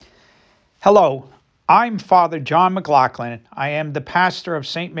Hello, I'm Father John McLaughlin. I am the pastor of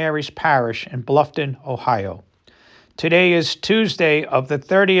St. Mary's Parish in Bluffton, Ohio. Today is Tuesday of the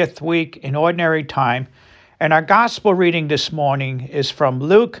 30th week in Ordinary Time, and our gospel reading this morning is from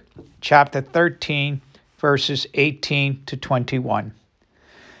Luke chapter 13, verses 18 to 21.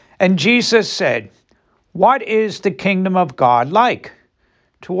 And Jesus said, "What is the kingdom of God like?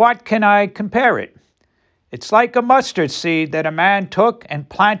 To what can I compare it? It's like a mustard seed that a man took and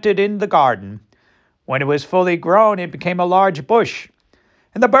planted in the garden. When it was fully grown, it became a large bush,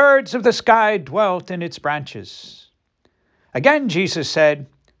 and the birds of the sky dwelt in its branches." Again, Jesus said,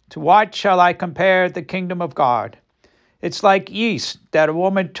 "To what shall I compare the kingdom of God? It's like yeast that a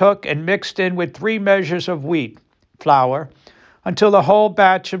woman took and mixed in with 3 measures of wheat flour until the whole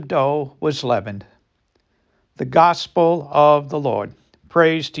batch of dough was leavened." The Gospel of the Lord.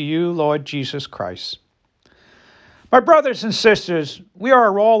 Praise to you, Lord Jesus Christ. My brothers and sisters, we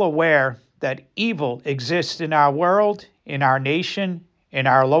are all aware that evil exists in our world, in our nation, in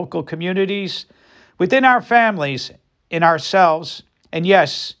our local communities, within our families, in ourselves, and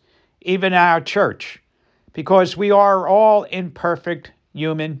yes, even in our church, because we are all imperfect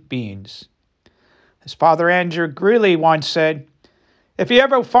human beings. As Father Andrew Greeley once said, "If you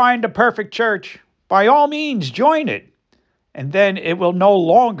ever find a perfect church, by all means join it, and then it will no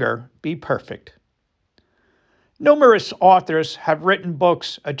longer be perfect." Numerous authors have written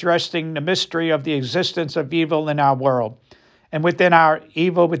books addressing the mystery of the existence of evil in our world and within our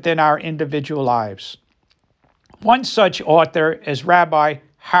individual lives. One such author is Rabbi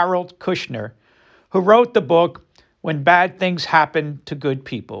Harold Kushner, who wrote the book When Bad Things Happen to Good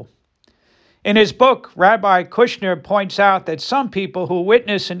People. In his book, Rabbi Kushner points out that some people who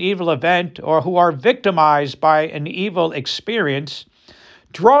witness an evil event or who are victimized by an evil experience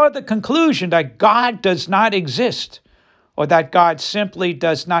draw the conclusion that God does not exist, or that God simply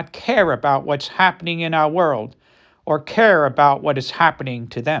does not care about what's happening in our world, or care about what is happening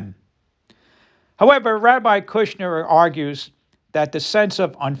to them. However, Rabbi Kushner argues that the sense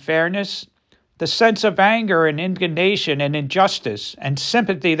of unfairness, the sense of anger and indignation and injustice and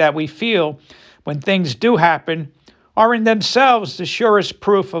sympathy that we feel when things do happen are in themselves the surest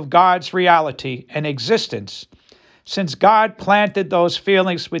proof of God's reality and existence, since God planted those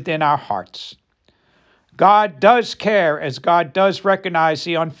feelings within our hearts. God does care, as God does recognize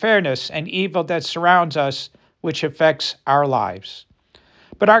the unfairness and evil that surrounds us, which affects our lives.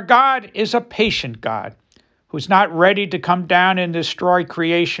 But our God is a patient God, who's not ready to come down and destroy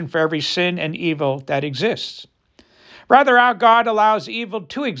creation for every sin and evil that exists. Rather, our God allows evil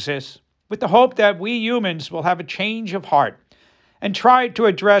to exist with the hope that we humans will have a change of heart and try to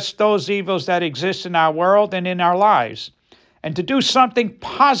address those evils that exist in our world and in our lives, and to do something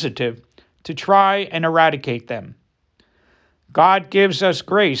positive to try and eradicate them. God gives us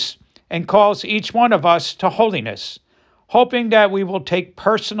grace and calls each one of us to holiness, hoping that we will take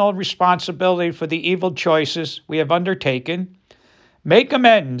personal responsibility for the evil choices we have undertaken, make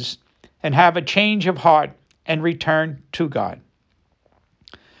amends, and have a change of heart and return to God.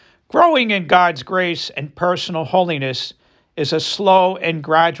 Growing in God's grace and personal holiness is a slow and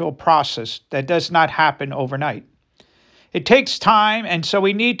gradual process that does not happen overnight. It takes time, and so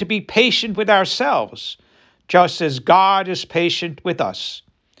we need to be patient with ourselves, just as God is patient with us.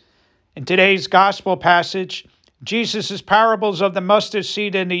 In today's gospel passage, Jesus' parables of the mustard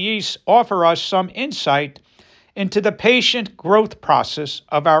seed and the yeast offer us some insight into the patient growth process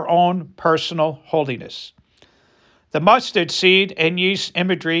of our own personal holiness. The mustard seed and yeast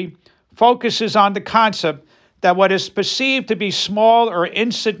imagery focuses on the concept that what is perceived to be small or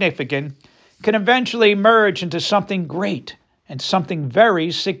insignificant can eventually merge into something great and something very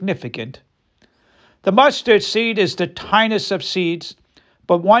significant. The mustard seed is the tiniest of seeds,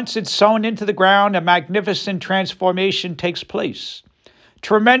 but once it's sown into the ground, a magnificent transformation takes place.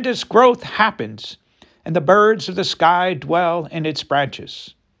 Tremendous growth happens, and the birds of the sky dwell in its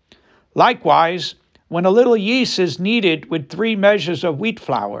branches. Likewise, when a little yeast is kneaded with 3 measures of wheat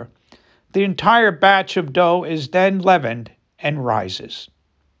flour, the entire batch of dough is then leavened and rises.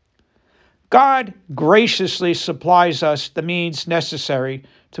 God graciously supplies us the means necessary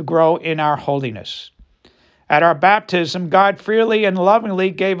to grow in our holiness. At our baptism, God freely and lovingly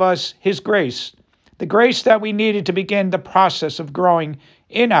gave us His grace, the grace that we needed to begin the process of growing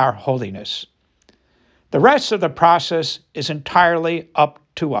in our holiness. The rest of the process is entirely up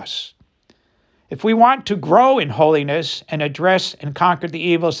to us. If we want to grow in holiness and address and conquer the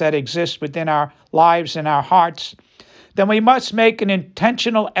evils that exist within our lives and our hearts, then we must make an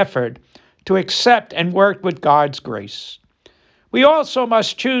intentional effort to accept and work with God's grace. We also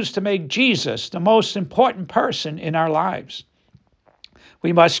must choose to make Jesus the most important person in our lives.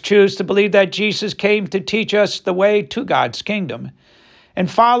 We must choose to believe that Jesus came to teach us the way to God's kingdom and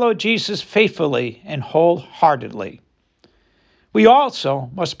follow Jesus faithfully and wholeheartedly. We also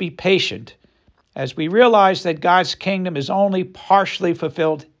must be patient as we realize that God's kingdom is only partially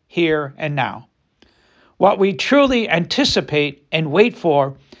fulfilled here and now. What we truly anticipate and wait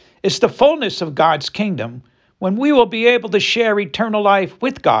for is the fullness of God's kingdom when we will be able to share eternal life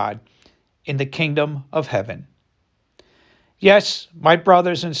with God in the kingdom of heaven. Yes, my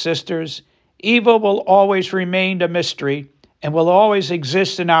brothers and sisters, evil will always remain a mystery and will always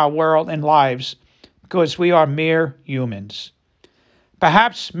exist in our world and lives because we are mere humans.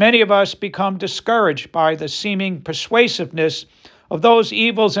 Perhaps many of us become discouraged by the seeming persuasiveness of those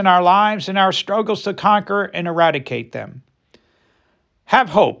evils in our lives and our struggles to conquer and eradicate them. Have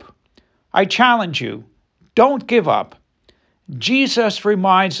hope. I challenge you, don't give up. Jesus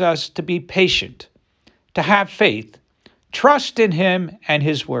reminds us to be patient, to have faith, trust in Him and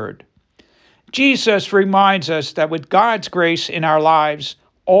His Word. Jesus reminds us that with God's grace in our lives,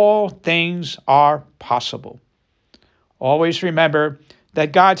 all things are possible. Always remember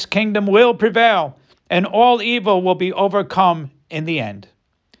that God's kingdom will prevail and all evil will be overcome in the end.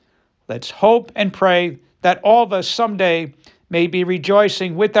 Let's hope and pray that all of us someday may be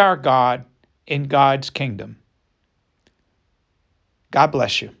rejoicing with our God in God's kingdom. God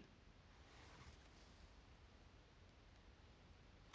bless you.